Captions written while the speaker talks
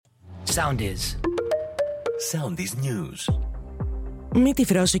Soundis. Soundis News. Μη τη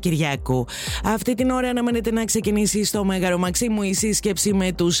φρόσο Κυριάκου. Αυτή την ώρα αναμένεται να ξεκινήσει στο Μέγαρο Μαξίμου η σύσκεψη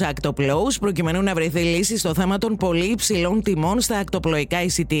με τους ακτοπλώους, προκειμένου να βρεθεί λύση στο θέμα των πολύ υψηλών τιμών στα ακτοπλοϊκά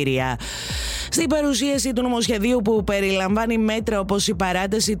εισιτήρια. Στην παρουσίαση του νομοσχεδίου, που περιλαμβάνει μέτρα όπως η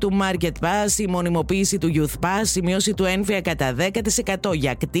παράταση του Market Pass, η μονιμοποίηση του Youth Pass, η μείωση του ένφια κατά 10%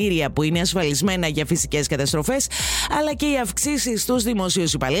 για κτίρια που είναι ασφαλισμένα για φυσικές καταστροφές, αλλά και οι αυξήσεις στους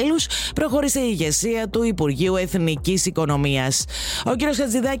δημοσίους υπαλλήλους, προχώρησε η ηγεσία του Υπουργείου Εθνικής Οικονομίας. Ο κ.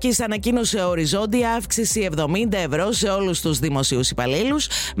 Χατζηδάκης ανακοίνωσε οριζόντια αύξηση 70 ευρώ σε όλους τους δημοσίους υπαλλήλους.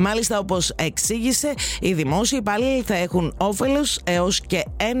 Μάλιστα, όπως εξήγησε, οι δημόσιοι υπάλληλοι θα έχουν όφελος έως και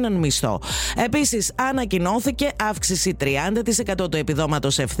έναν μισθό. Επίσης, ανακοινώθηκε αύξηση 30% του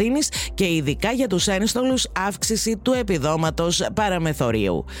επιδόματος ευθύνης και ειδικά για τους ένστολους αύξηση του επιδόματος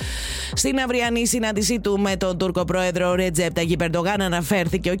παραμεθορίου. Στην αυριανή συνάντησή του με τον Τούρκο πρόεδρο Ρετζέπ Ταγιπ Ερντογάν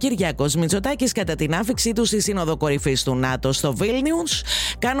αναφέρθηκε ο Κυριάκος Μητσοτάκης κατά την άφιξή του στη Σύνοδο Κορυφής του ΝΑΤΟ στο Βίλνιους,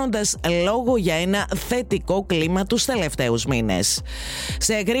 κάνοντας λόγο για ένα θετικό κλίμα τους τελευταίους μήνες.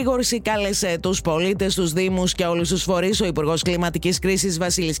 Σε εγρήγορση κάλεσε τους πολίτες, τους δήμους και όλους τους φορείς ο Υπουργός Κλιματικής Κρίσης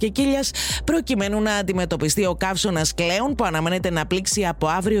Βασίλης Κικίλιας, προκειμένου να αντιμετωπιστεί ο καύσωνας κλέον που αναμένεται να πλήξει από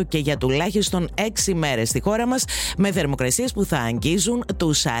αύριο και για τουλάχιστον 6 μέρες στη χώρα μας, με θερμοκρασίες που θα αγγίζουν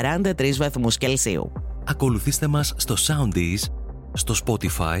τους 43 βαθμούς Κελσίου. Ακολουθήστε μας στο Soundis, στο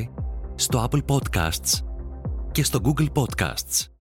Spotify, στο Apple Podcasts και στο Google Podcasts.